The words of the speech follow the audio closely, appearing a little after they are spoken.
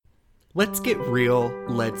Let's get real,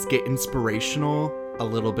 let's get inspirational, a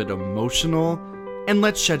little bit emotional, and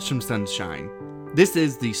let's shed some sunshine. This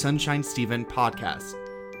is the Sunshine Steven podcast.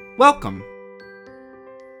 Welcome.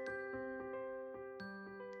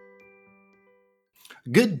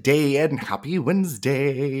 Good day and happy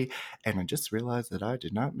Wednesday. And I just realized that I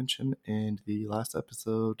did not mention in the last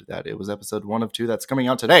episode that it was episode 1 of 2 that's coming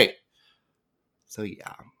out today. So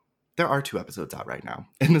yeah, there are 2 episodes out right now,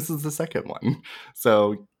 and this is the second one.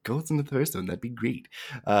 So go listen to the first one. That'd be great.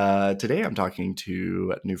 Today I'm talking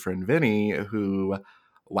to new friend Vinnie, who,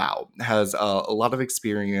 wow, has a lot of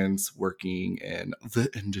experience working in the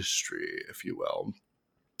industry, if you will.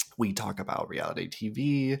 We talk about reality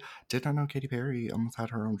TV. Did I know Katy Perry almost had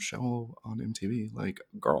her own show on MTV? Like,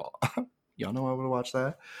 girl, y'all know I would watch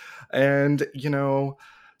that. And,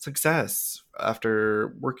 success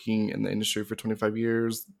after working in the industry for 25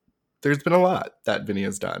 years. There's been a lot that Vinnie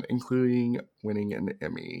has done, including winning an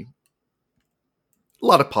Emmy. A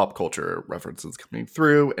lot of pop culture references coming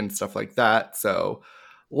through and stuff like that. So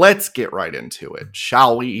let's get right into it,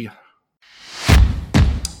 shall we?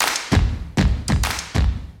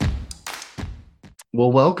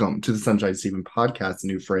 Well, welcome to the Sunshine Steven podcast,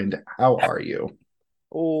 new friend. How are you?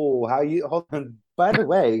 Oh, how you hold on. By the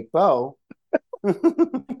way, Bo. He's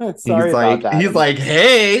Sorry about like, that. he's like,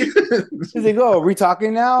 hey, He's like, oh, are we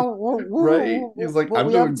talking now? right? He's like, What I'm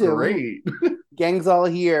we up doing to? great, Gang's all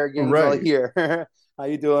here. Gang's all right? here. How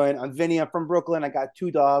you doing? I'm Vinny. I'm from Brooklyn. I got 2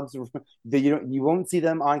 dogs. You won't see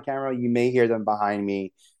them on camera. You may hear them behind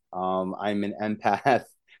me. I'm an empath,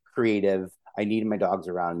 creative. I need my dogs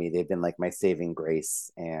around me. They've been like my saving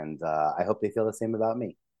grace, and I hope they feel the same about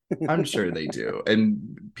me. I'm sure they do.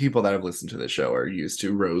 And people that have listened to the show are used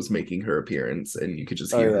to Rose making her appearance, and you could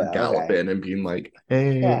just Oh hear her yeah, gallop okay, in and being like,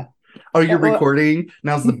 hey, yeah. oh, you're Well, recording?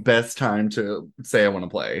 Now's the best time to say I want to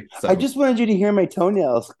play. I So, just wanted you to hear my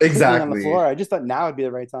toenails clicking on the exactly. floor. I just thought now would be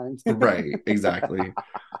the right time. Right, exactly.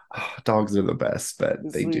 Dogs are the best, but The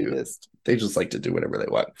they do. sweetest. They just like to do whatever they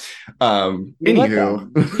want. You let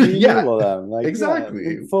Anywho, them. You yeah, enable them. Like, yeah,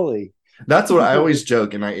 exactly. fully. That's what I always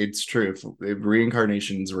joke, and it's true. If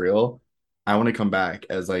reincarnation's real, I want to come back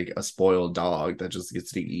as like a spoiled dog that just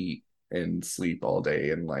gets to eat and sleep all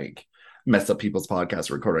day and like mess up people's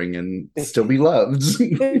podcast recording and still be loved.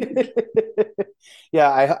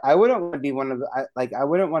 Yeah, I wouldn't want to be one of the I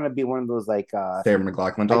wouldn't want to be one of those like Sarah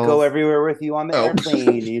McLachlan I go dolls. everywhere with you on the Oh, airplane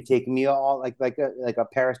and you take me all like a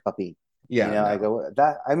Paris puppy. yeah, I no. go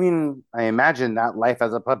that I mean, I imagine that life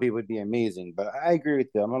as a puppy would be amazing, but I agree with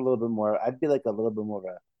you. I'm a little bit more I'd be like a little bit more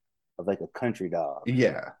of like a country dog.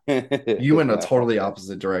 Yeah. You If went a that helps totally you.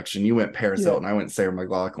 opposite direction. You went Paris Yeah. Hilton. I went Sarah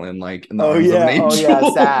McLachlan, like in the arms of an Oh yeah,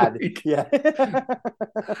 angel. sad. Like, Yeah.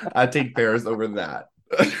 I take Paris over that.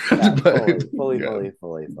 Yeah, But fully, fully, yeah, fully,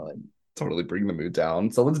 fully, fully. totally bring the mood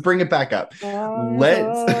down. So let's bring it back up. Eyes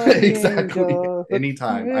Let's of the exactly angel,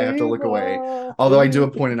 anytime I have to look away. favor. Although I do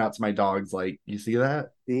have pointed out to my dogs, like, you see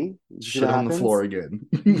that? See, you see Shit what on the floor happens?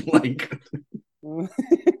 again. Like,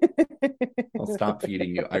 I'll stop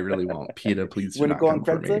feeding you. I really won't. PETA, please do When you not go on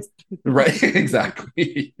come for me. Craigslist, Right,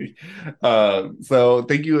 exactly. So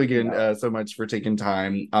thank you you again know, so much for taking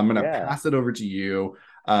time. I'm gonna yeah. pass it over to you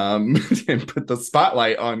and put the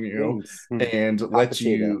spotlight on you Thanks. and Hot let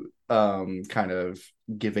potato. you kind of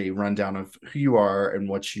give a rundown of who you are and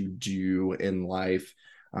what you do in life.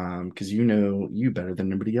 Because you know you better than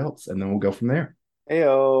anybody else, and then we'll go from there.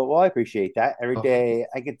 Heyo. Well, I appreciate that. Every Oh, day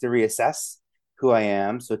I get to reassess who I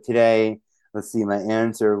am. So today, let's see, my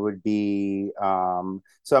answer would be so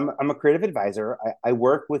I'm a creative advisor. I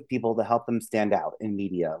work with people to help them stand out in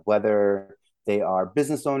media, whether they are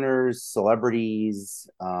business owners, celebrities,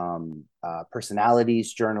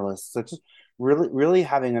 personalities, journalists. So just really, really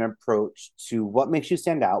having an approach to what makes you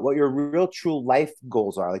stand out, what your real true life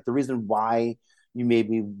goals are, like the reason why you may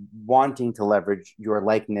be wanting to leverage your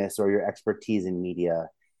likeness or your expertise in media.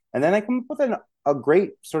 And then I come up with a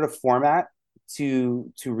great sort of format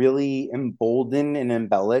to really embolden and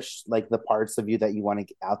embellish like the parts of you that you want to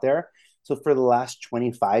get out there. So for the last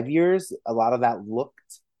 25 years, a lot of that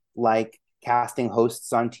looked like casting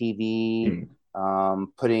hosts on TV, mm,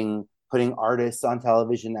 putting artists on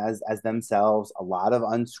television as themselves, a lot of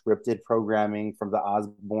unscripted programming from the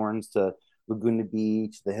Osbournes to Laguna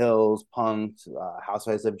Beach, The Hills, Punked,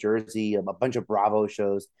 Housewives of Jersey, a bunch of Bravo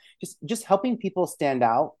shows, just helping people stand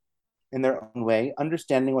out in their own way,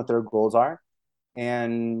 understanding what their goals are,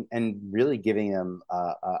 and really giving them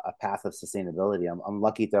a path of sustainability. I'm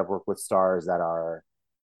lucky to have worked with stars that are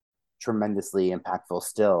tremendously impactful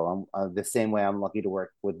still. The same way I'm lucky to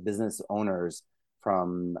work with business owners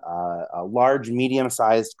from large, medium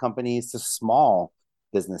sized companies to small.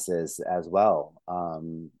 businesses as well.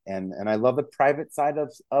 And I love the private side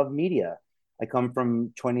of media. I come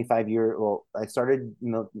from 25 years. Well, I started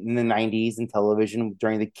in the 90s in television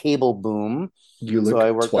during the cable boom. You So I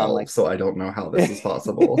look worked on 12, like, so I don't know how this is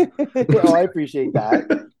possible. oh, I appreciate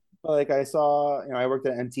that. Like I saw, I worked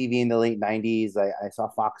at MTV in the late 90s. I saw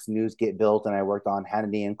Fox News get built, and I worked on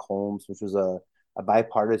Hannity and Colmes, which was a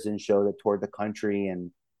bipartisan show that toured the country.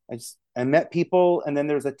 And I met people, and then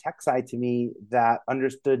there's a tech side to me that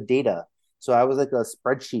understood data. So I was like a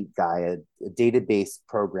spreadsheet guy, a database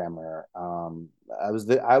programmer. I was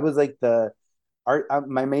like the art.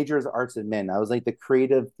 My major is arts admin. I was like the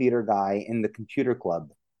creative theater guy in the computer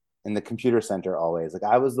club, in the computer center always. Like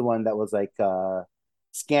I was the one that was like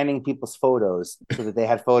scanning people's photos so that they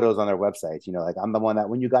had photos on their websites. Like I'm the one that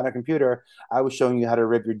when you got a computer, I was showing you how to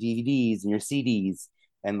rip your DVDs and your CDs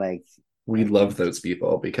and like We love those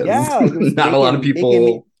people because yeah, like it was not a lot of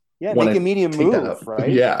people want make a to media take that move, up.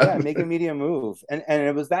 right? Yeah. Yeah, make a media move. And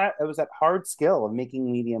it was that hard skill of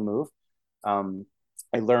making media move. Um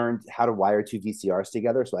I learned how to wire two VCRs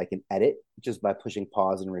together so I can edit just by pushing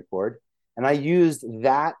pause and record. And I used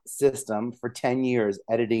that system for 10 years,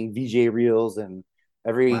 editing VJ reels and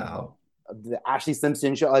every Wow. the Ashley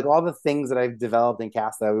Simpson show, like all the things that I've developed and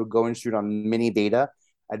cast that I would go and shoot on mini beta.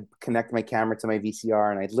 I'd connect my camera to my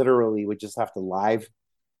VCR and I literally would just have to live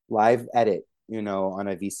edit, on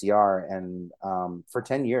a VCR. And for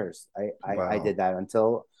 10 years, I did Wow. that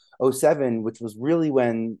until '07, which was really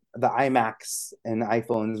when the iMacs and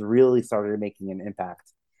iPhones really started making an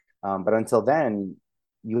impact. But until then,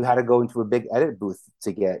 you had to go into a big edit booth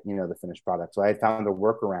to get, the finished product. So I had found a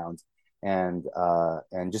workaround, and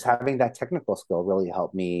just having that technical skill really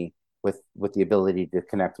helped me with the ability to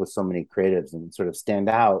connect with so many creatives and sort of stand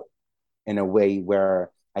out in a way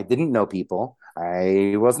where I didn't know people.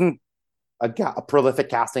 I wasn't a prolific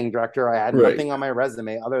casting director. I had Right. nothing on my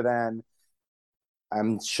resume other than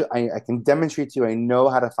I can demonstrate to you I know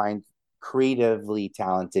how to find creatively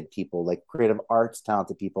talented people, like creative arts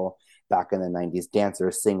talented people back in the 90s,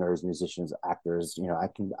 dancers, singers, musicians, actors.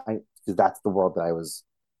 Because that's the world that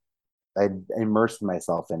I immersed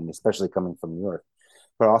myself in, especially coming from New York.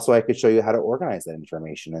 But also I could show you how to organize that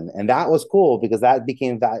information. And that was cool because that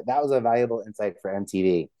was a valuable insight for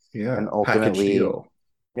MTV. And Yeah. Package ultimately, deal.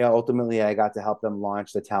 ultimately I got to help them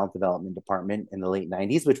launch the talent development department in the late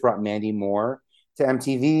 90s, which brought Mandy Moore to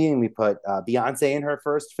MTV. And we put Beyonce in her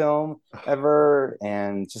first film ever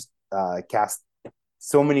and just cast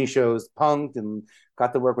so many shows, punked, and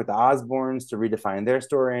got to work with the Osbournes to redefine their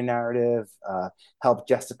story and narrative. Helped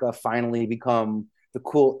Jessica finally become the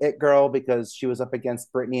cool it girl because she was up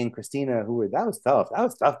against Britney and Christina, that was tough. That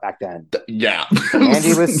was tough back then. Yeah.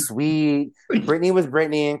 Mandy was sweet. Britney was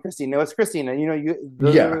Britney, and Christina was Christina.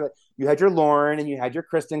 Yeah. You had your Lauren and you had your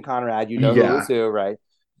Kristen Conrad. You know who was Yeah. who, right?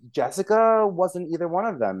 Jessica wasn't either one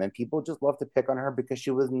of them, and people just love to pick on her because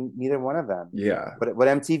she was neither one of them. Yeah. What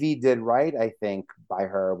MTV did right, I think, by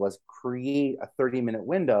her was create a 30-minute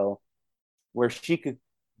window where she could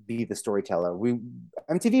be the storyteller.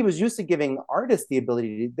 MTV was used to giving artists the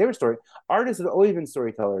ability to their story. Artists have always been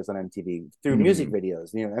storytellers on MTV through music Mhm.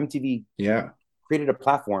 videos. MTV Yeah. created a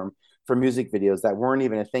platform for music videos that weren't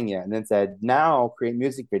even a thing yet, and then said, "Now create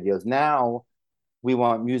music videos. Now we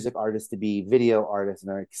want music artists to be video artists,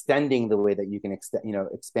 and are extending the way that you can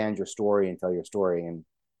expand your story and tell your story." And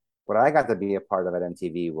what I got to be a part of at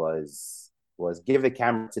MTV was give the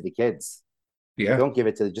camera to the kids. Yeah. Don't give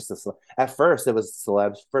it to just at first it was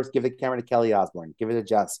celebs. First, give the camera to Kelly Osbourne, give it to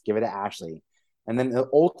Jess, give it to Ashley. And then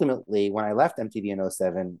ultimately, when I left MTV in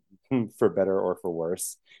 '07, for better or for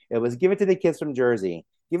worse, it was give it to the kids from Jersey,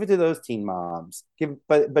 give it to those teen moms. It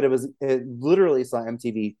literally saw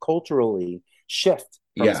MTV culturally shift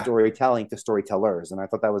from Yeah. storytelling to storytellers. And I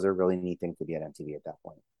thought that was a really neat thing to be at MTV at that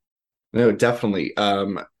point. No, definitely.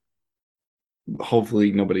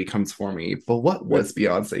 Hopefully nobody comes for me. But what was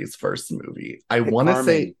Beyonce's first movie? I want to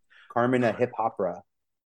say Carmen, a hip opera.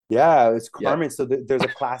 Yeah, it's yeah. Carmen. So there's a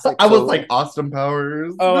classic. I was So like Austin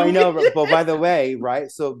Powers oh, I movie. know, but by the way, right?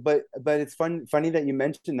 So, but it's funny that you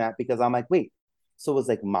mentioned that because I'm like, wait. So was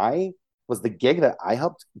the gig that I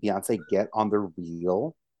helped Beyonce get on the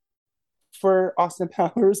reel for Austin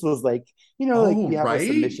Powers was like, like Oh, you have a right?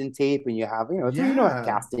 submission tape and you have, so how Yeah.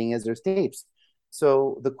 casting is, there's tapes.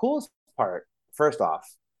 So the coolest part, first off,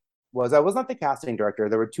 was I was not the casting director.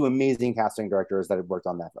 There were two amazing casting directors that had worked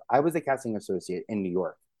on that. I was a casting associate in New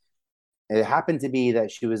York. It happened to be that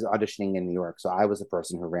she was auditioning in New York, so I was the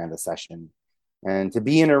person who ran the session. And to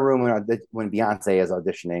be in a room when Beyonce is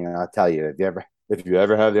auditioning, and I'll tell you, if you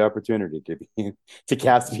ever have the opportunity to to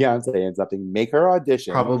cast Beyonce in something, make her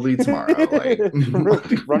audition. Probably tomorrow. Like,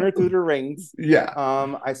 Run her through the rings. yeah.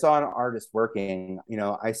 I saw an artist working.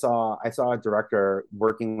 I saw a director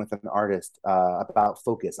working with an artist about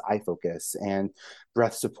focus, eye focus, and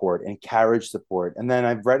breath support and carriage support. And then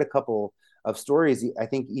I've read a couple of stories. I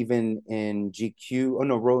think even in GQ, oh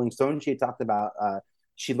no, Rolling Stone, she had talked about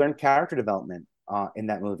she learned character development in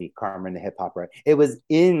that movie, Carmen the Hip Opera. It was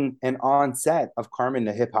in and on set of Carmen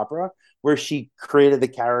the Hip Opera where she created the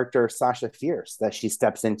character Sasha Fierce that she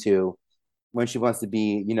steps into when she wants to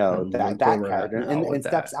be, that character and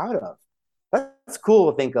steps out of. That's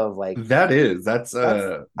cool to think of. Like That's that's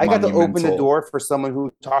a I got to open the monumental. door for someone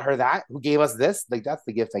who taught her that, who gave us this. Like that's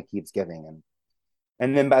the gift that keeps giving.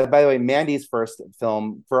 And then by the way, Mandy's first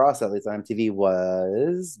film for us, at least on MTV,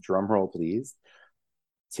 was, drum roll please,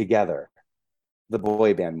 Together, the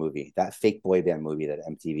boy band movie, that fake boy band movie that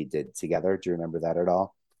MTV did Together. Do you remember that at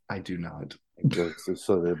all? I do not.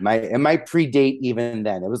 So it might predate even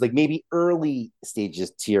then. It was like maybe early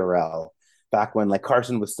stages TRL, back when like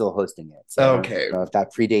Carson was still hosting it. So I don't Okay. know if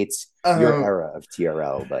that predates your era of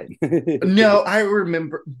TRL, but No, I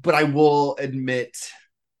remember, but I will admit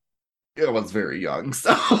I was very young,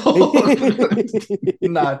 so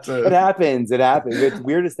not it happens. It happens. The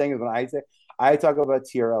weirdest thing is when I talk about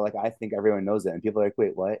TRL, like I think everyone knows it, and people are like,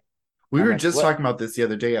 "Wait, what?" We I'm were like, just "What?" talking about this the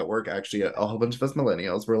other day at work. Actually, a whole bunch of us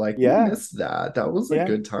millennials were like, "We Yeah, missed that. That was a yeah.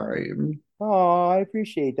 good time." Oh, I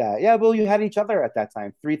appreciate that. Yeah, well, you had each other at that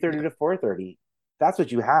time, 3:30 Yeah, to 4:30. That's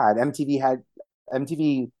what you had.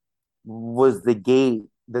 MTV was the gate,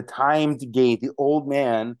 the timed gate, the old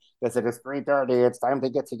man that said it's 3:30, it's time to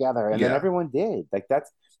get together. And then yeah. everyone did. Like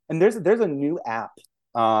that's and there's a new app,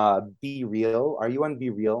 Be Real. Are you on Be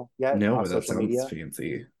Real yet No, on but that social sounds media?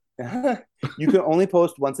 fancy. You can only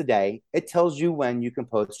post once a day. It tells you when you can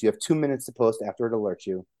post. You have 2 minutes to post after it alerts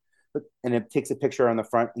you. And it takes a picture on the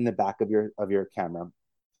front and the back of your camera.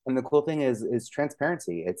 And the cool thing is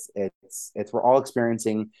transparency. It's we're all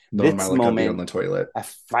experiencing Knowing my this like I'll be on moment the toilet. at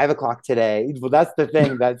 5 o'clock today. Well, that's the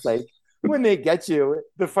thing. That's like when they get you.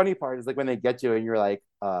 The funny part is like when they get you and you're like,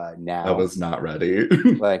 I now, was not ready.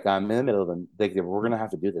 like I'm in the middle of them. Like we're gonna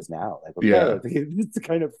have to do this now. Like okay, Yeah. it's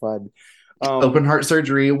kind of fun. Open heart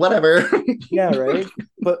surgery, whatever. Yeah, right.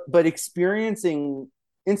 But experiencing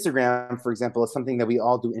Instagram, for example, is something that we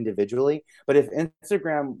all do individually. But if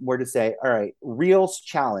Instagram were to say, all right, Reels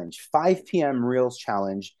challenge, 5 p.m. Reels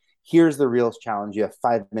challenge, here's the Reels challenge, you have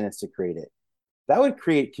 5 minutes to create it. That would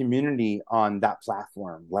create community on that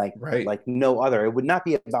platform Right. like no other. It would not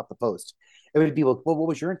be about the post. It would be like, well, what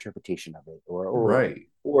was your interpretation of it? Right.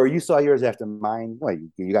 Or you saw yours after mine. Well,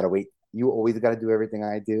 you got to wait. You always got to do everything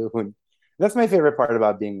I do. And that's my favorite part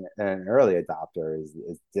about being an early adopter is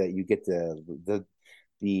that you get the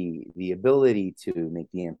ability to make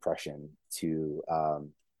the impression to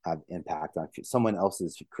have impact on someone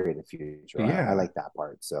else's creative future. I Yeah. like that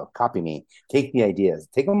part. So copy me, take the ideas,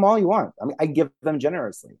 take them all you want. I mean, I give them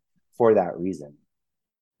generously for that reason.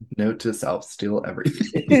 Note to self, steal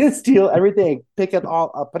everything. Steal everything, pick it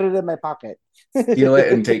all up, put it in my pocket. Steal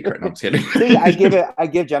it and take credit. No, I'm just kidding. See, I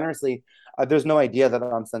give generously. There's no idea that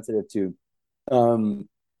I'm sensitive to. Um,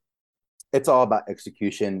 it's all about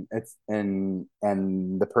execution. It's and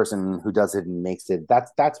the person who does it and makes it.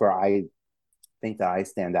 That's where I think that I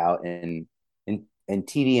stand out in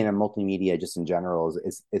TV and in multimedia just in general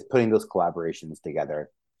is putting those collaborations together.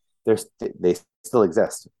 They still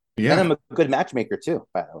exist, and Yeah. I'm a good matchmaker too.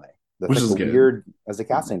 By the way, that's Which like is a good. weird as a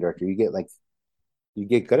casting director. You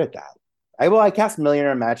get good at that. I cast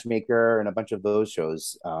Millionaire Matchmaker and a bunch of those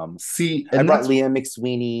shows. See, I and brought that's Leah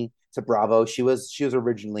McSweeney to Bravo. She was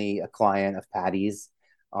originally a client of Patty's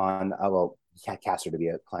on well, yeah, cast her to be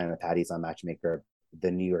a client of Patty's on Matchmaker the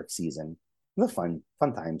New York season. The fun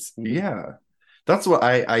times. yeah. That's what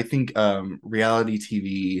I think reality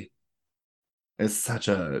TV is such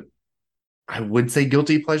a I would say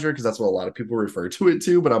guilty pleasure because that's what a lot of people refer to it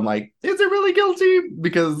to, but I'm like, is it really guilty?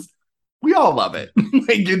 Because we all love it.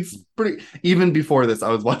 Like it's pretty even before this, I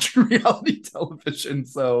was watching reality television.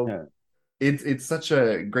 So Yeah. it's such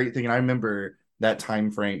a great thing. And I remember that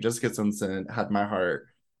time frame, Jessica Simpson had my heart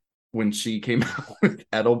when she came out with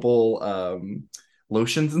edible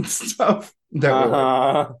lotions and stuff that were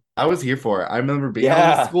like Uh-huh. I was here for it. I remember being on the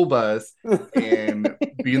Yeah. school bus and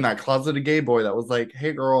being that closeted gay boy that was like,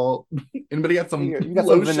 "Hey, girl, anybody got some You got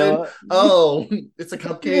some lotion? vanilla. Oh, it's a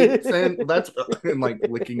cupcake scent. That's and like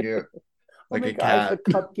licking it Oh like my a gosh, the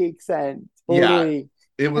cat. cupcake scent. Yeah, Totally.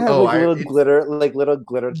 It was, It had oh, like I, it's, little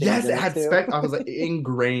glitter things yes, in it it had too. I was like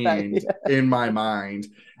That, ingrained yeah. in my mind.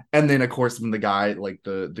 And then of course when the guy, like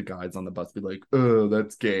the guys on the bus be like, oh,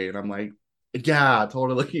 that's gay. And I'm like, yeah,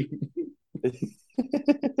 totally.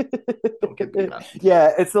 Don't give me that.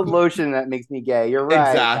 Yeah, it's the lotion that makes me gay. You're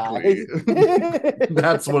right, Exactly. guys.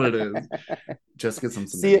 That's what it is. Just get some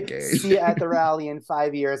See made me you, gay. see you at the rally in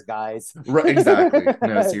 5 years, guys. Right, exactly.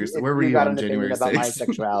 No, seriously. If Where were you you got on an opinion January about my 6th?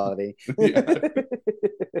 sexuality. Yeah.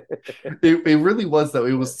 It really was though.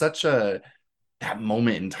 It was such a that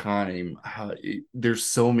moment in time. There's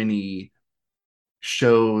so many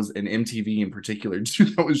shows and MTV in particular too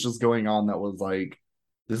that was just going on that was like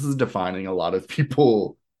this is defining a lot of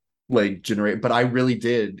people like generate. But I really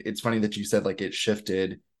did. It's funny that you said like it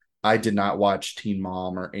shifted. I did not watch Teen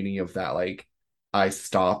Mom or any of that. Like I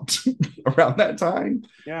stopped around that time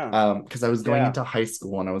Yeah, because I was going yeah. into high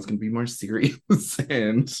school and I was going to be more serious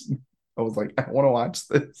and I was like I want to watch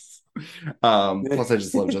this. Plus I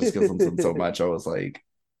just love Jessica Simpson so much. I was like,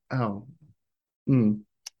 oh, hmm,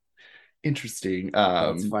 interesting.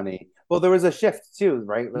 That's funny. Well, there was a shift too,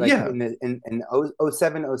 right? Like Yeah, in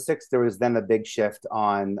 07, '06, there was then a big shift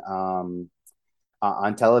on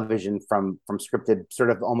television from scripted, sort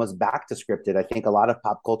of almost back to scripted. I think a lot of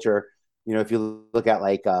pop culture, if you look at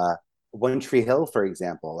like One Tree Hill, for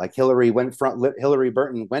example, like Hillary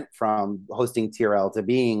Burton went from hosting TRL to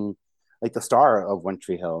being like the star of One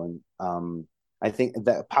Tree Hill, and I think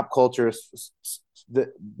that pop culture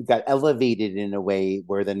got elevated in a way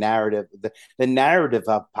where the narrative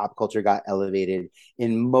of pop culture got elevated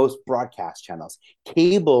in most broadcast channels.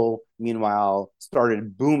 Cable, meanwhile,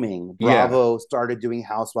 started booming. yeah, Bravo started doing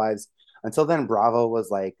Housewives. Until then, Bravo was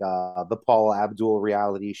like the Paul Abdul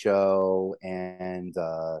reality show and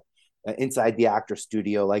Inside the Actor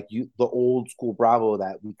Studio, like the old school Bravo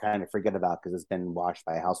that we kind of forget about because it's been washed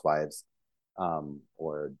by Housewives,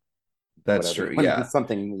 or that's whatever true. Yeah,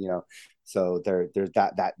 something. So there's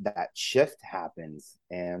that shift happens,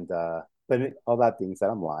 and but all that being said,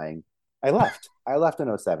 I'm lying. I left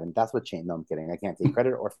in '07. That's what changed. No, I'm kidding. I can't take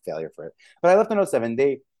credit or failure for it, but I left in '07.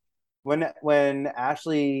 When the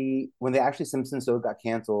Ashley Simpson show got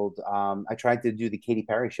canceled, I tried to do the Katy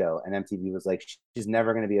Perry show, and MTV was like, she's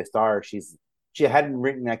never going to be a star. She hadn't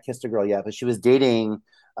written I Kissed a Girl yet, but she was dating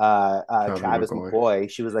Travis Travis McCoy. McCoy.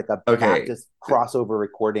 She was like a Okay, Baptist crossover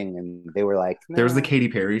recording, and they were like, there was the nah, Katy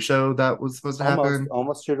Perry show that was supposed to happen.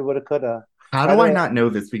 almost shoulda, woulda, coulda. How By do the I way, not know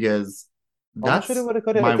this? Because almost shoulda, that's woulda,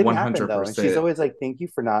 coulda. my It didn't happen though, and she's 100%. always like, "Thank you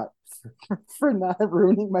for not for not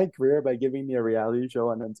ruining my career by giving me a reality show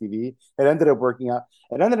on MTV." It ended up working out.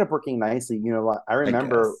 It ended up working nicely. You know what? I I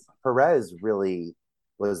remember guess. Perez really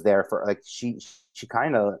was there for like she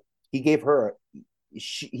kind of he gave her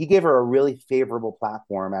he gave her a really favorable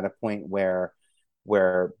platform at a point where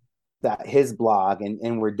that his blog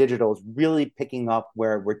and where digital is really picking up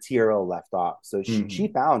where TRL left off. So she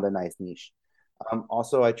Mhm. found a nice niche.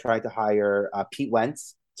 Also, I tried to hire Pete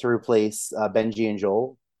Wentz to replace Benji and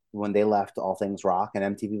Joel when they left All Things Rock, and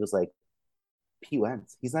MTV was like, Pete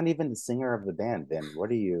Wentz, he's not even the singer of the band. Then what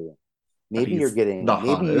are you? But Maybe he's the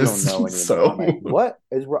maybe you don't know hottest. anymore. I'm like, So, what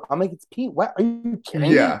is? I'm like, it's Pete. What are you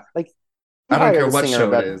kidding me? yeah, Like, he I don't hired care the what singer of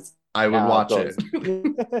show it that. is. I would Now it watch it.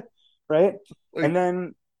 goes right, and Like,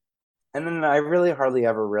 then I really hardly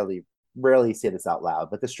ever really rarely say this out loud,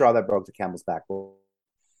 but the straw that broke the camel's back. Well,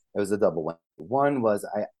 it was a double win. One was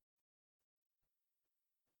I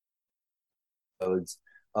episodes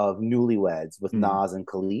of Newlyweds with mm, Nas and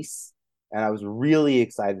Khalees, and I was really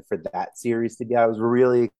excited for that series to be. I was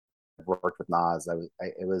really worked with Nas.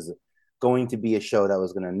 It was going to be a show that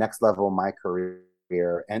was going to next level my career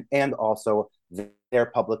and also their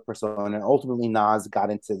public persona. And ultimately, Nas got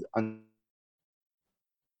into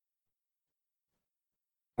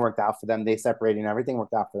worked out for them. They separated and everything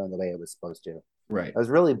worked out for them the way it was supposed to. right. I was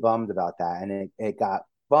really bummed about that. And it got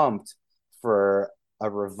bumped for a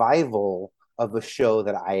revival of a show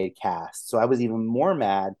that I had cast. So I was even more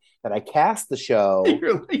mad that I cast the show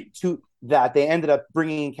You're like, to that they ended up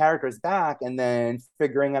bringing characters back and then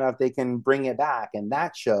figuring out if they can bring it back. And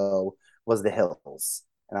that show was The Hills.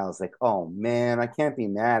 And I was like, oh man, I can't be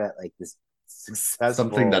mad at like this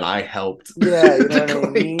something that successful. I helped. Yeah, you know what I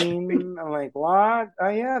Like, mean? I'm like, what? Oh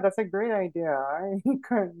yeah, that's a great idea. I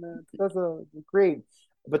couldn't. That's a great.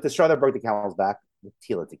 But the straw that broke the camel's back with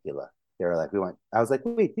Tila Tequila. They were like, we went. I was like,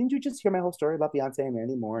 wait, didn't you just hear my whole story about Beyonce and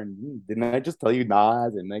Mandy Moore? And didn't I just tell you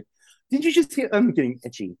Nas? And like, did you just hear? I'm getting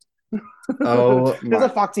itchy. oh There's a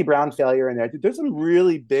my, Foxy Brown failure in there. There's some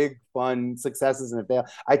really big, fun successes in it. Fail.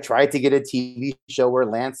 I tried to get a TV show where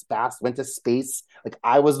Lance Bass went to space. Like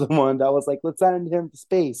I was the one that was like, let's send him to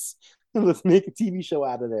space. let's make a TV show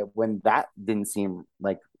out of it. When that didn't seem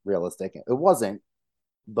like realistic, it wasn't.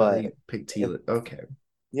 But they But picked it, Tila. Okay.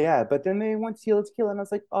 yeah, but then they went Tila Tequila, and I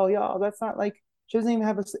was like, oh y'all, that's not like she doesn't even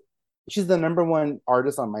have a. She's the number one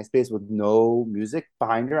artist on MySpace with no music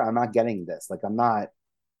behind her. I'm not getting this. Like I'm not.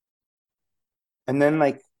 And then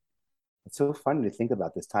like it's so funny to think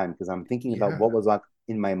about this time because I'm thinking about Yeah. what was like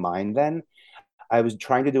in my mind then. I was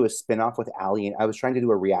trying to do a spin-off with Ali, and I was trying to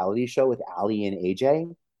do a reality show with Ali and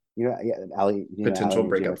AJ. You know, yeah, Ali, Ali Potential and AJ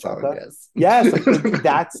breakup song, Machalka. yes. Yes, like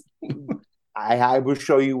that's. I will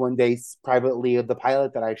show you one day privately of the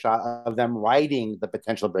pilot that I shot of them writing the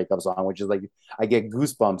potential breakup song, which is like I get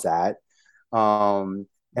goosebumps at. My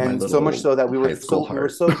And so much little so that high school we were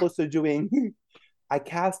heart. so close to doing. I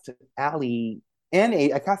cast Ali and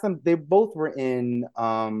I cast them. They both were in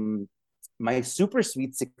my Super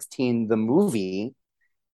Sweet 16, the movie.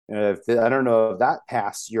 I don't know if that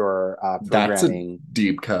passed your That's a programming.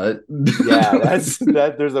 deep cut. Yeah, that's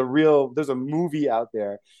that. There's a movie out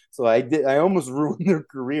there. So I almost ruined their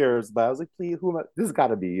careers, but I was like, please, this has got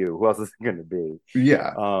to be you. Who else is it going to be?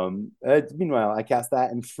 Yeah. Meanwhile, I cast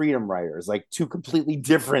that and Freedom Writers, like two completely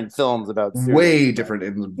different films about serious Way stuff. different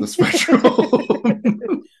in the spectrum.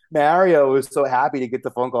 Mario was so happy to get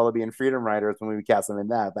the phone call to be in Freedom Writers when we cast him in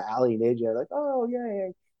that. But Ali and AJ are like, oh, yeah,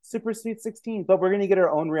 Super Sweet 16. But we're going to get our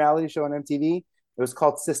own reality show on MTV. It was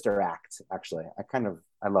called Sister Act, actually.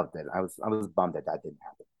 I loved it. I was bummed that didn't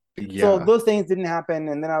happen. So Yeah. those things didn't happen.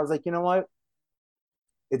 And then I was like, you know what?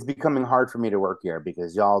 It's becoming hard for me to work here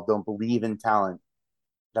because y'all don't believe in talent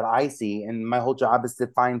that I see. And my whole job is to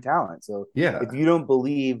find talent. So if Yeah. you don't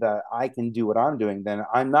believe that I can do what I'm doing, then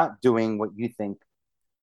I'm not doing what you think,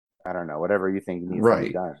 I don't know, whatever you think needs to be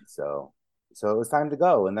Right. done. So it was time to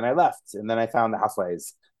go. And then I left. And then I found the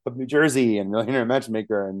Housewives of New Jersey and Millionaire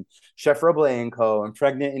Matchmaker and Chef Roble and Co. and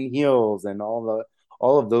Pregnant in Heels and all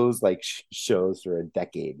of those like shows for a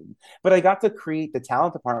decade. But I got to create the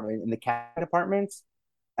talent department and the cat departments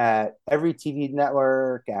at every TV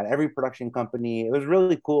network, at every production company. It was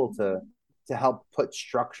really cool to help put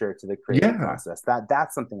structure to the creative Yeah. process.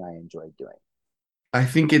 That's something I enjoyed doing. I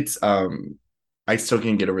think it's I still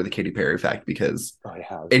can't get over the Katy Perry fact because Oh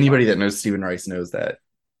yeah, it was anybody fun. that knows Stephen Rice knows that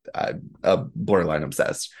I'm borderline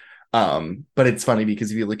obsessed. But it's funny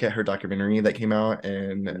because if you look at her documentary that came out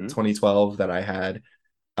in Mm-hmm. 2012 that I had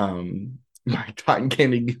my cotton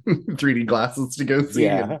candy 3D glasses to go see,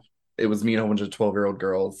 and Yeah, it was me and a whole bunch of 12-year-old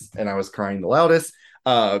girls, and I was crying the loudest.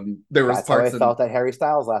 There was that's how I parts in felt at Harry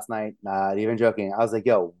Styles last night. Not even joking. I was like,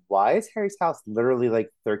 "Yo, why is Harry Styles literally like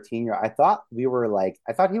 13 year?" I thought he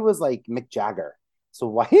was like Mick Jagger. So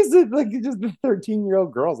why is it like just the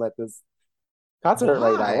 13-year-old girls at this concert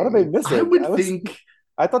right now? What am I why I missing? would think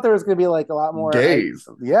I thought there was gonna be like a lot more. gays.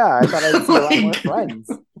 I thought I'd see a lot more Like friends.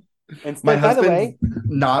 my Instead, by the husband's way, I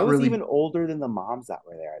not was really. even older than the moms that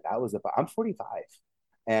were there. I'm 45.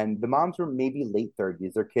 And the moms were maybe late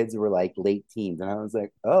 30s. Their kids were like late teens. And I was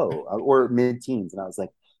like, oh, or mid teens. And I was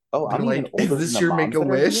like, oh, They're I'm even like, is older than this the your make moms a that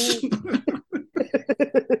are wish? here.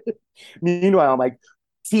 Meanwhile, I'm like,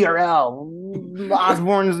 TRL,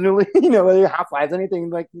 Osborne's newly, Housewives, anything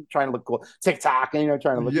like trying to look cool. TikTok, and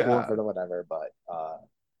trying to look cool Yeah. for the whatever.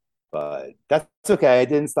 But that's okay. It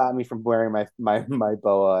didn't stop me from wearing my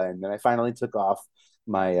boa, and then I finally took off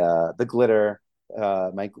my the glitter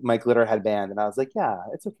my glitter headband, and I was like, yeah,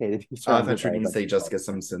 it's okay to be I thought surrounded you were by a going to bunch say of Jessica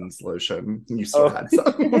 12-year-olds. Simpson's lotion. You still Oh, had some.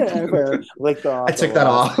 I licked I off the took that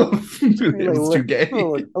last off. It like was too gay.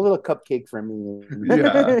 a little cupcake for me.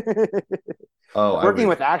 Yeah. Oh, I Working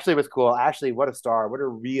would. with Ashley was cool. Ashley, what a star! What a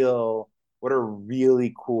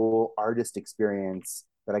really cool artist experience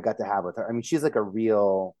that I got to have with her. I mean, she's like a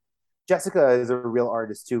real. Jessica is a real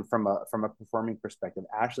artist too, from a performing perspective.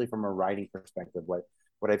 Ashley, from a writing perspective, what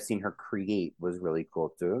I've seen her create was really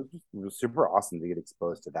cool too. It was super awesome to get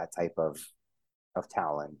exposed to that type of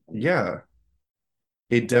talent and Yeah.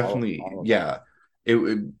 It definitely. all of that.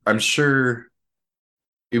 Yeah. I'm sure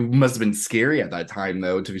it must have been scary at that time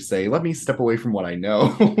though to say, let me step away from what I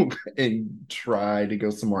know and try to go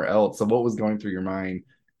somewhere else. So what was going through your mind?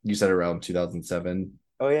 You said around 2007.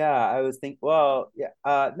 Oh yeah, I was thinking. Well, yeah,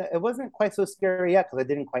 no, it wasn't quite so scary yet because I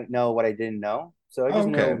didn't quite know what I didn't know. So I Oh, just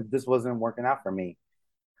okay. knew this wasn't working out for me.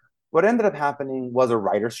 What ended up happening was a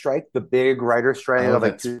writer strike, the big writer strike Oh, of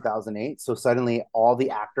like that's 2008. So suddenly all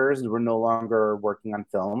the actors were no longer working on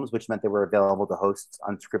films, which meant they were available to host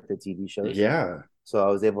unscripted TV shows. yeah. So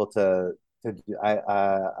I was able to do,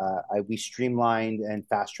 we streamlined and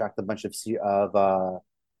fast tracked a bunch of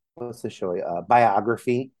what's the show?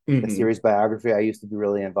 Biography, the Hmm. series Biography. I used to be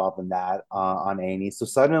really involved in that on A&E. So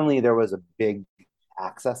suddenly there was a big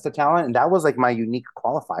access to talent, and that was like my unique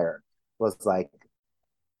qualifier. Was like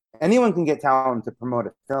anyone can get talent to promote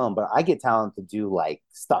a film, but I get talent to do like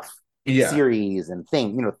stuff, Yeah. series and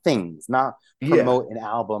things, not Yeah. promote an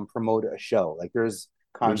album, promote a show. Like there's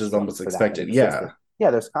Which is constructs almost for that expected. in the Yeah. system.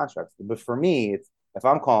 Yeah, there's constructs. But for me, it's if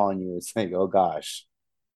I'm calling you, it's like, oh gosh.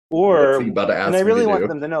 What's he Or about to and I ask me to really want do?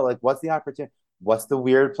 them to know like what's the opportunity, what's the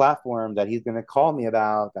weird platform that he's gonna call me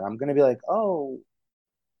about that I'm gonna be like, oh,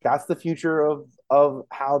 that's the future of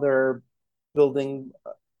how they're building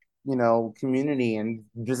community, and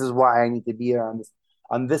this is why I need to be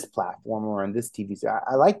on this platform or on this TV. So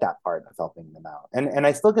I like that part of helping them out, and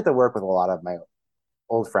I still get to work with a lot of my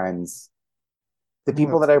old friends, the Well,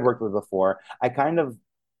 people that's that I good. worked with before. I kind of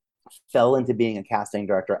fell into being a casting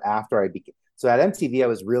director after I became. So at MTV, I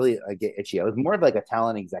was really get itchy. I was more of like a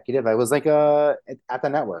talent executive. I was like at the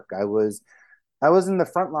network. I was in the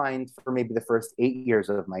front line for maybe the first 8 years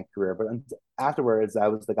of my career, but afterwards, I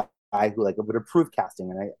was the guy who like would approve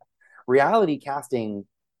casting, and I reality casting,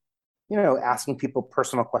 asking people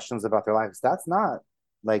personal questions about their lives. That's not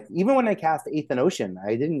like even when I cast Eighth and Ocean,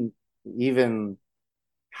 I didn't even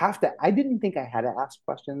have to. I didn't think I had to ask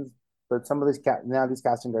questions, but some of now these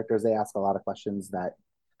casting directors they ask a lot of questions that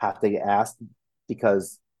have to get asked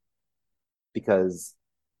because because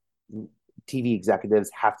TV executives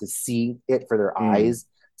have to see it for their Mm, eyes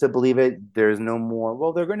to believe it. There's no more.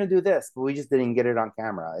 Well, they're going to do this, but we just didn't get it on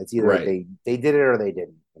camera. It's either right. they did it or they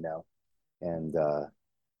didn't.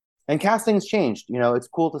 And casting's changed. It's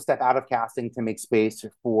cool to step out of casting to make space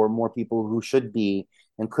for more people who should be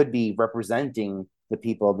and could be representing the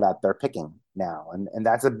people that they're picking now. And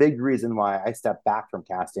that's a big reason why I stepped back from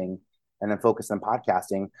casting and then focus on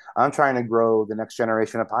podcasting. I'm trying to grow the next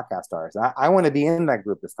generation of podcast stars. I want to be in that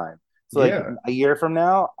group this time. So like Yeah. a year from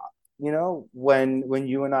now, when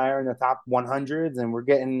you and I are in the top 100s and we're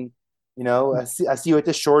getting I see you at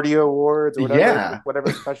the Shorty Awards or Yeah.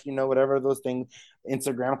 whatever special, whatever those things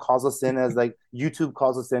Instagram calls us in as like YouTube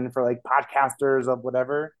calls us in for like podcasters of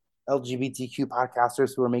whatever LGBTQ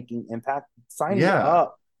podcasters who are making impact. Sign me Yeah.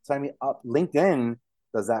 up. Sign me up. LinkedIn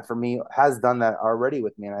does that for me, has done that already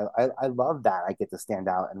with me. And I love that I get to stand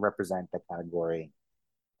out and represent the category.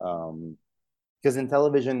 Um, because in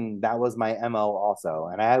television, that was my MO also.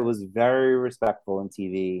 And I was very respectful in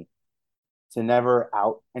TV to never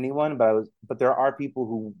out anyone, but there are people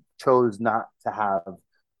who chose not to have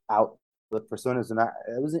out the personas, and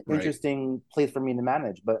it was an Right. interesting place for me to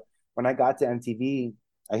manage. But when I got to MTV,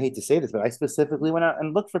 I hate to say this, but I specifically went out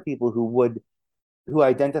and looked for people who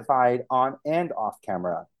identified on and off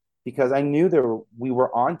camera because I knew we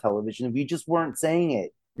were on television, we just weren't saying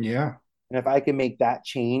it. Yeah. And if I could make that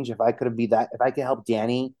change, if I could help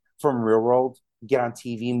Danny from Real World get on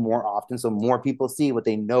TV more often, so more people see what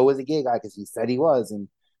they know as a gay guy because he said he was, and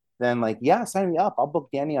then like, yeah, sign me up. I'll book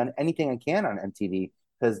Danny on anything I can on MTV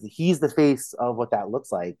because he's the face of what that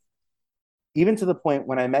looks like. Even to the point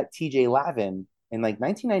when I met TJ Lavin in like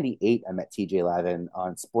 1998, I met TJ Lavin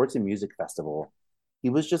on Sports and Music Festival. He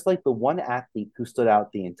was just like the one athlete who stood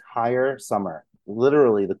out the entire summer.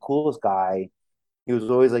 Literally the coolest guy. He was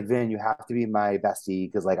always like, Vin, you have to be my bestie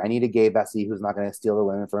because like I need a gay bestie who's not going to steal the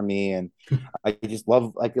women from me. And I just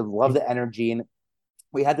love the energy. And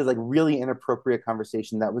we had this like really inappropriate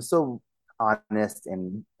conversation that was so honest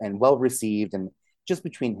and well received and just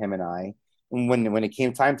between him and I. And when it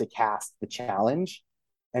came time to cast the challenge,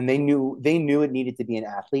 and they knew it needed to be an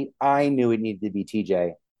athlete, I knew it needed to be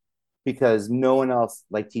TJ because no one else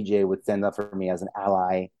like TJ would stand up for me as an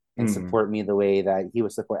ally and Mm, support me the way that he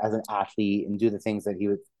would support as an athlete and do the things that he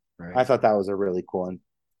would. I right. thought that was a really cool. And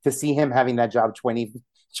to see him having that job 20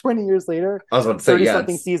 years later, I was about to say, 30 yeah,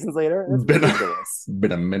 something it's seasons later, that's been ridiculous.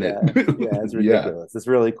 been a minute. Yeah. Yeah. It's Yeah. ridiculous. It's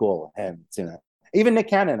really cool. And even Nick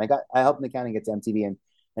Cannon, I helped Nick Cannon get to MTV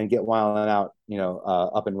and get Wild and Out,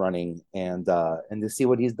 up and running and to see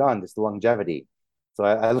what he's done, just the longevity. So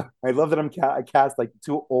I love that I cast like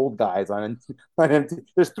two old guys on him.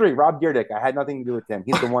 There's three. Rob Dyrdek, I had nothing to do with him.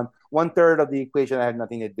 He's the one third of the equation I had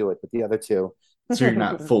nothing to do with, but the other two, So you're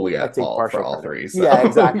not fully I at take fault for partial all credit. three. So Yeah,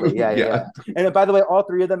 exactly. Yeah, yeah, yeah. yeah. And by the way, all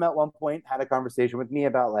three of them at one point had a conversation with me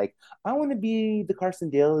about like, I want to be the Carson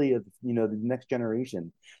Daly of the next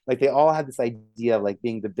generation. Like they all had this idea of like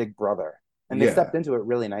being the big brother, and they Yeah. stepped into it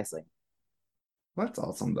really nicely. That's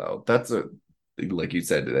awesome though. That's a like you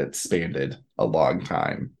said, it expanded a long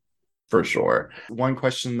time for sure. One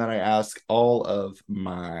question that I ask all of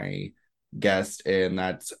my guests, and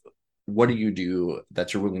that's what do you do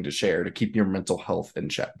that you're willing to share to keep your mental health in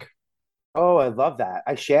check? Oh, I love that.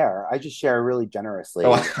 I share. I just share really Oh, generously.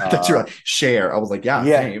 that's right. Share. I was like, yeah,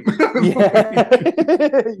 Yeah, same. yeah,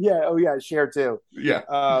 Like, yeah. Oh, yeah. Share too. yeah.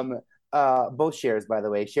 Both shares, by the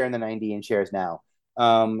way. Share in the '90s and shares now.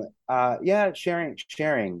 Yeah,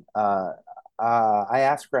 sharing. I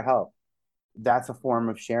ask for help. That's a form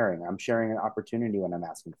of sharing. I'm sharing an opportunity when I'm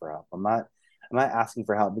asking for help. I'm not asking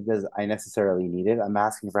for help because I necessarily need it. I'm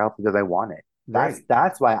asking for help because I want it. Right.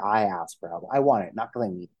 That's why I ask for help. I want it, not because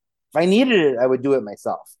I need it. If I needed it, I would do it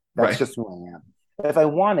myself. That's Right. just who I am. If I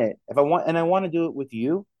want it, if I want and I want to do it with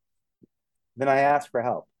you, then I ask for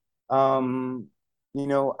help. Um,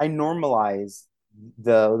 I normalize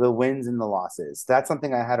the wins and the losses. That's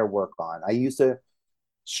something I had to work on. I used to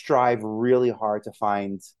strive really hard to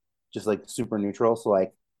find just like super neutral. So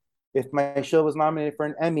like if my show was nominated for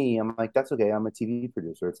an Emmy, I'm like, that's okay. I'm a TV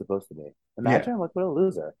producer. It's supposed to be. Yeah. Imagine like what a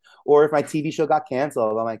loser. Or if my TV show got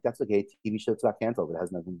canceled, I'm like, that's okay. TV shows got canceled. It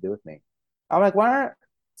has nothing to do with me. I'm like, why aren't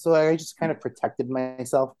so I just kind of protected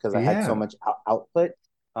myself because I had so Yeah. much output.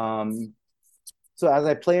 Um, so as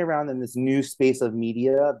I play around in this new space of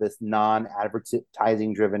media, this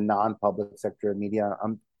non-advertising driven, non-public sector media,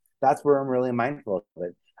 that's where I'm really mindful of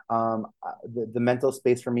it. The mental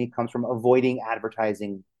space for me comes from avoiding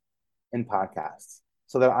advertising in podcasts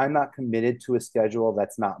so that I'm not committed to a schedule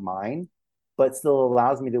that's not mine, but still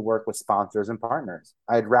allows me to work with sponsors and partners.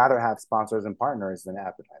 I'd rather have sponsors and partners than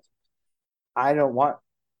advertisers. I don't want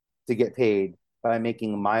to get paid by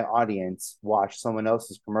making my audience watch someone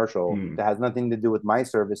else's commercial Mm. that has nothing to do with my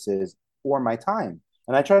services or my time.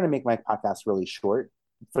 And I try to make my podcast really short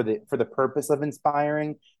for the purpose of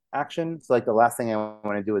inspiring action. So like the last thing I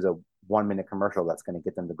want to do is a 1 minute commercial that's going to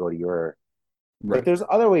get them to go to your like Right. there's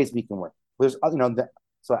other ways we can work. There's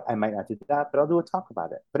so I might not do that, but I'll do a talk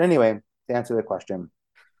about it. But anyway, to answer the question,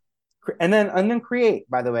 and then create.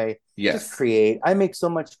 By the way, just Yes. create. I make so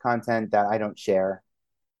much content that I don't share,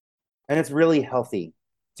 and it's really healthy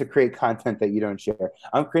to create content that you don't share.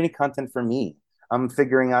 I'm creating content for me. I'm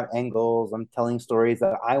figuring out angles. I'm telling stories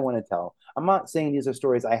that I want to tell. I'm not saying these are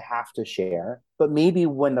stories I have to share, but maybe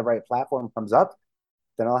when the right platform comes up,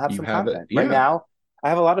 then I'll have You some have it. content. Right Yeah. now, I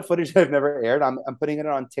have a lot of footage that I've never aired. I'm putting it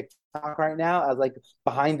on TikTok right now as like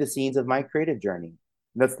behind the scenes of my creative journey.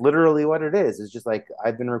 That's literally what it is. It's just like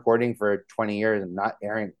I've been recording for 20 years and not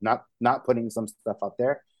airing, not putting some stuff up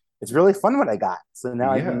there. It's really fun what I got. So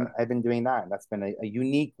now Yeah. I've been doing that. And that's been a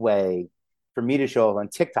unique way for me to show up on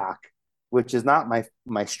TikTok, which is not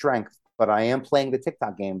my strength, but I am playing the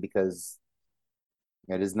TikTok game because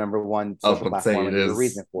it is number one I was social about to say platform it and there's a is.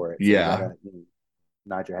 reason for it. So you Yeah. gotta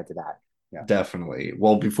nod your head to that. Yeah. Definitely.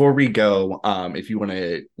 Well, before we go, if you want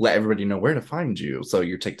to let everybody know where to find you, so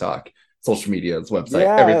your TikTok, social medias, website,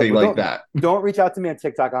 Yeah, everything but like that, don't reach out to me on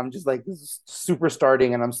TikTok. I'm just like super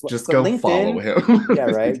starting, and just but go follow LinkedIn, him. yeah,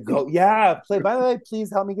 right. Go, yeah. Play. By the way, please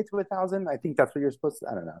help me get to 1,000. I think that's what you're supposed to.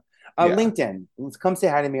 I don't know. Yeah. LinkedIn. Let's come say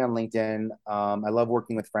hi to me on LinkedIn. I love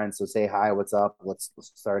working with friends, so say hi. What's up? Let's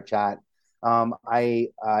start a chat.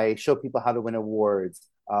 I show people how to win awards.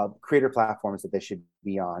 Creator platforms that they should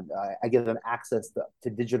be on. I give them access to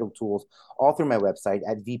digital tools all through my website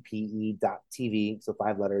at vpe.tv. So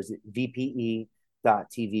 5 letters,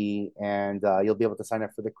 vpe.tv. And you'll be able to sign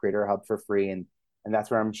up for the Creator Hub for free. And that's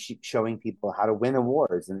where I'm showing people how to win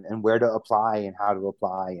awards and where to apply and how to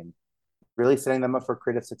apply and really setting them up for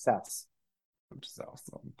creative success. Which is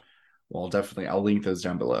awesome. Well, definitely, I'll link those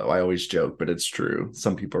down below. I always joke, but it's true.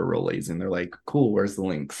 Some people are real lazy and they're like, cool, where's the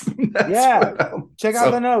links? That's Yeah. what I'm, Check out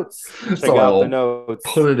the so, notes. Check so out the I'll put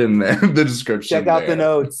notes. it in there, the Check description out the there.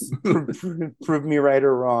 notes. Prove me right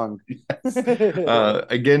or wrong. Yes.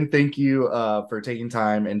 Again, thank you for taking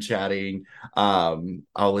time and chatting. I'll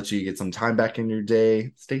let you get some time back in your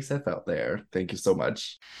day. Stay safe out there. Thank you so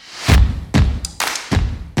much.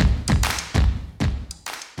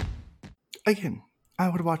 Again, I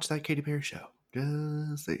would watch that Katy Perry show.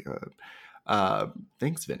 Just say,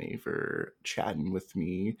 thanks, Vinny, for chatting with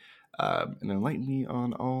me and enlightening me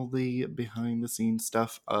on all the behind the scenes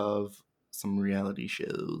stuff of some reality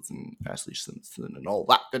shows and Ashley Simpson and all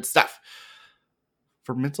that good stuff.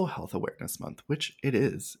 For Mental Health Awareness Month, which it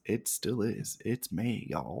is, it still is. It's May,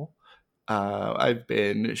 y'all. I've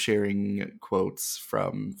been sharing quotes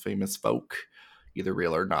from famous folk, either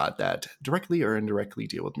real or not, that directly or indirectly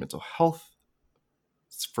deal with mental health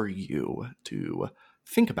for you to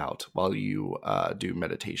think about while you do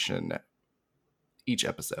meditation each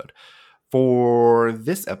episode. For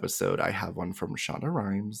this episode, I have one from Shonda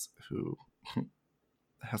Rhimes, who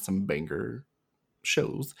has some banger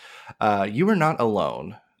shows. You are not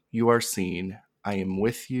alone. You are seen. I am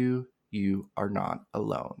with you. You are not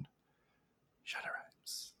alone. Shonda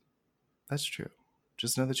Rhimes. That's true.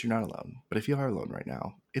 Just know that you're not alone. But if you are alone right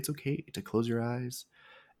now, it's okay to close your eyes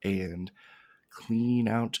and clean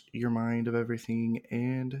out your mind of everything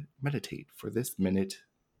and meditate for this minute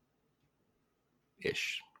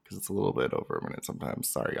ish. because it's a little bit over a minute sometimes.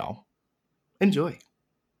 Sorry, y'all. Enjoy.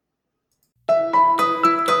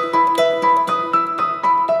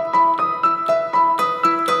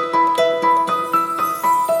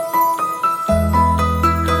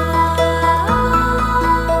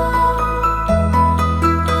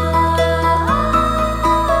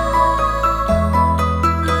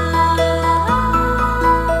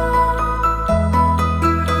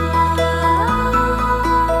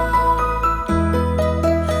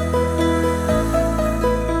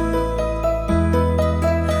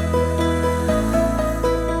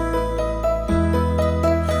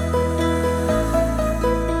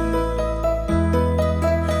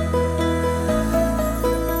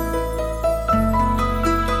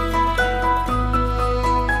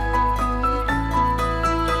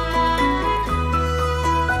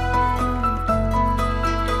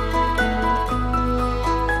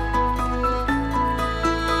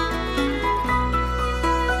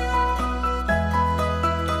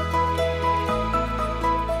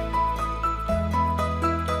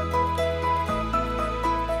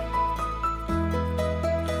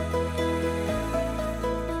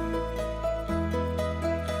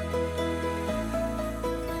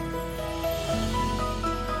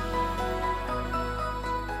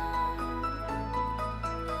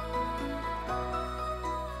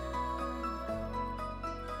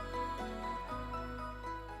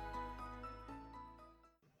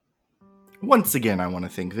 Once again, I want to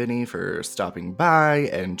thank Vinnie for stopping by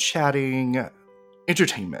and chatting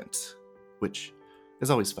entertainment, which is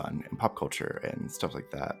always fun, and pop culture and stuff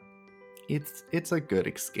like that. It's a good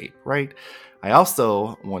escape, right? I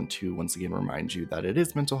also want to once again remind you that it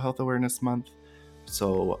is Mental Health Awareness Month,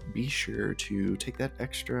 so be sure to take that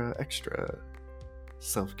extra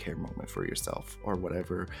self-care moment for yourself, or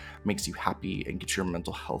whatever makes you happy and get your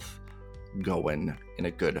mental health going in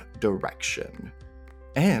a good direction.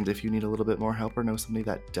 And if you need a little bit more help or know somebody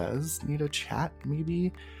that does need a chat,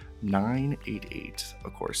 maybe 988.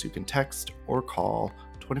 Of course, you can text or call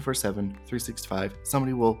 24/7, 365.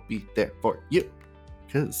 Somebody will be there for you.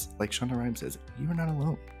 Because, like Shonda Rhimes says, you are not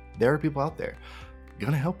alone. There are people out there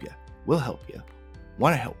gonna help you, will help you,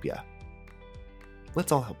 want to help you.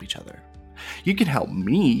 Let's all help each other. You can help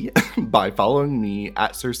me by following me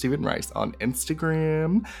at Sir Stephen Rice on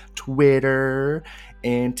Instagram, Twitter,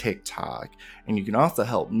 and TikTok. And you can also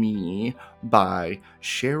help me by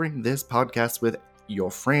sharing this podcast with your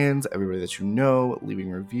friends, everybody that you know, leaving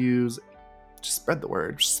reviews. Just spread the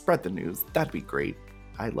word, just spread the news. That'd be great.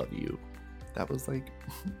 I love you. That was like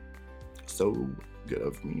so good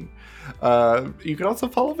of me. You can also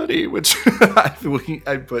follow Vinnie, which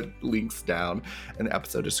I put links down in the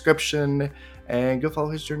episode description, and go follow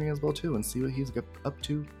his journey as well too and see what he's up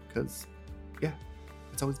to, because yeah,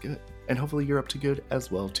 it's always good, and hopefully you're up to good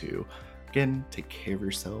as well too. Again, take care of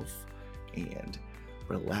yourself and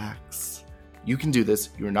relax. You can do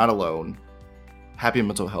this. You're not alone. Happy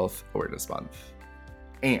Mental Health Awareness Month,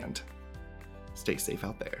 and stay safe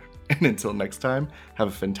out there. And until next time, have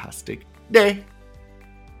a fantastic day.